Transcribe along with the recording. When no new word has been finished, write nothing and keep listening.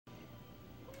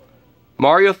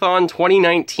Mariothon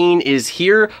 2019 is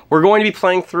here. We're going to be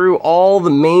playing through all the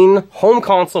main home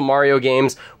console Mario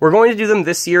games. We're going to do them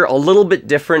this year a little bit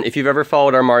different. If you've ever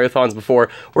followed our Mariothons before,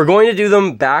 we're going to do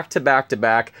them back to back to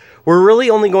back. We're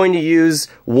really only going to use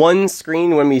one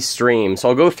screen when we stream, so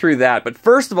I'll go through that. But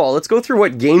first of all, let's go through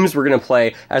what games we're going to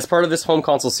play as part of this home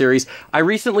console series. I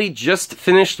recently just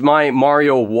finished my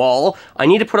Mario wall. I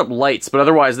need to put up lights, but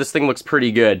otherwise this thing looks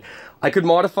pretty good. I could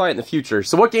modify it in the future.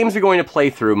 So what games are we going to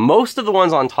play through? Most of the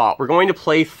ones on top, we're going to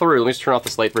play through. Let me just turn off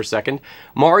this light for a second.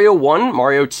 Mario 1,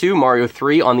 Mario 2, Mario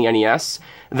 3 on the NES.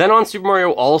 Then on Super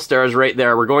Mario All-Stars right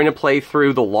there, we're going to play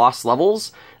through the Lost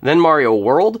Levels. Then Mario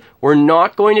World. We're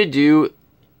not going to do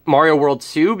Mario World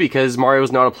 2 because Mario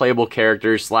is not a playable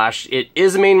character, / it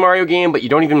is a main Mario game, but you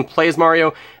don't even play as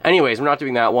Mario. Anyways, we're not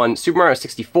doing that one. Super Mario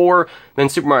 64, then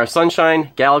Super Mario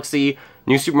Sunshine, Galaxy,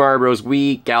 New Super Mario Bros.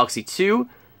 Wii, Galaxy 2,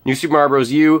 New Super Mario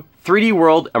Bros. U, 3D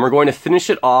World, and we're going to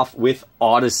finish it off with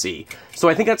Odyssey. So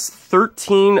I think that's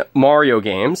 13 Mario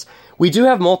games. We do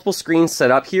have multiple screens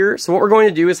set up here, so what we're going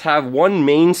to do is have one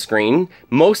main screen.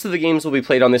 Most of the games will be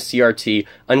played on this CRT.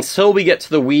 Until we get to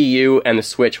the Wii U and the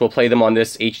Switch, we'll play them on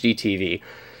this HD TV.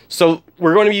 So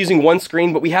we're going to be using one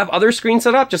screen, but we have other screens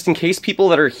set up just in case people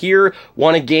that are here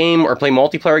want a game or play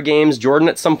multiplayer games. Jordan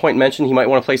at some point mentioned he might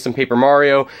want to play some Paper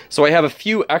Mario, so I have a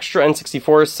few extra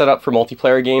N64s set up for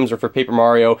multiplayer games or for Paper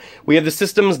Mario. We have the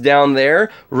systems down there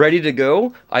ready to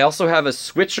go. I also have a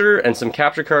switcher and some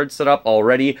capture cards set up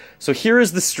already. So here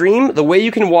is the stream. The way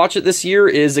you can watch it this year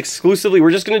is exclusively,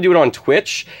 we're just going to do it on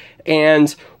Twitch.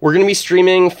 And we're going to be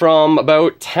streaming from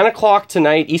about 10 o'clock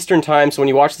tonight Eastern Time, so when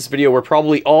you watch this video, we're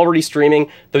probably already streaming.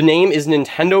 The name is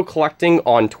Nintendo Collecting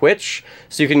on Twitch,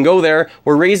 so you can go there.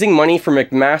 We're raising money for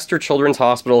McMaster Children's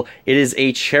Hospital. It is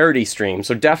a charity stream,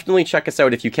 so definitely check us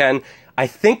out if you can. I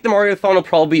think the Mariothon will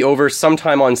probably be over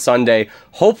sometime on Sunday.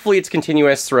 Hopefully it's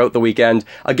continuous throughout the weekend.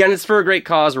 Again, it's for a great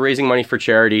cause. We're raising money for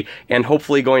charity and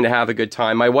hopefully going to have a good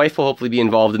time. My wife will hopefully be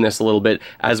involved in this a little bit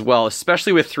as well,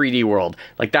 especially with 3D World.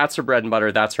 Like, that's her bread and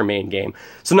butter. That's her main game.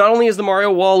 So not only is the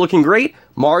Mario wall looking great,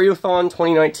 Mariothon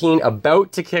 2019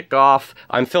 about to kick off.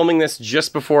 I'm filming this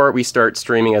just before we start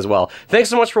streaming as well. Thanks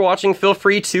so much for watching. Feel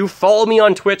free to follow me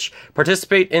on Twitch,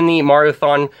 participate in the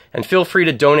Mariothon, and feel free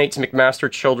to donate to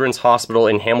McMaster Children's Hospital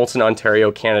in Hamilton,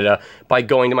 Ontario, Canada by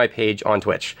going to my page on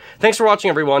Twitch. Thanks for watching,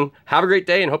 everyone. Have a great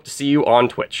day and hope to see you on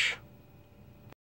Twitch.